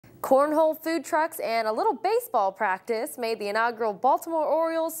Cornhole, food trucks, and a little baseball practice made the inaugural Baltimore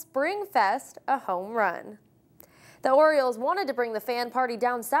Orioles Spring Fest a home run. The Orioles wanted to bring the fan party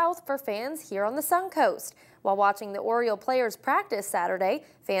down south for fans here on the Suncoast. While watching the Oriole players practice Saturday,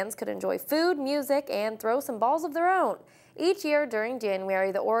 fans could enjoy food, music, and throw some balls of their own. Each year during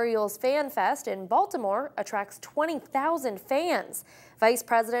January, the Orioles Fan Fest in Baltimore attracts 20,000 fans. Vice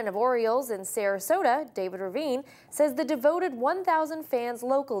President of Orioles in Sarasota, David Ravine, says the devoted 1,000 fans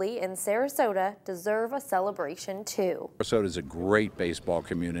locally in Sarasota deserve a celebration too. Sarasota is a great baseball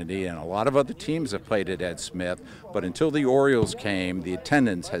community, and a lot of other teams have played at Ed Smith, but until the Orioles came, the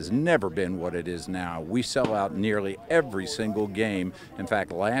attendance has never been what it is now. We sell out nearly every single game. In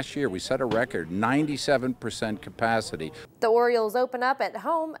fact, last year we set a record 97% capacity. The Orioles open up at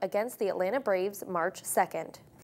home against the Atlanta Braves March 2nd.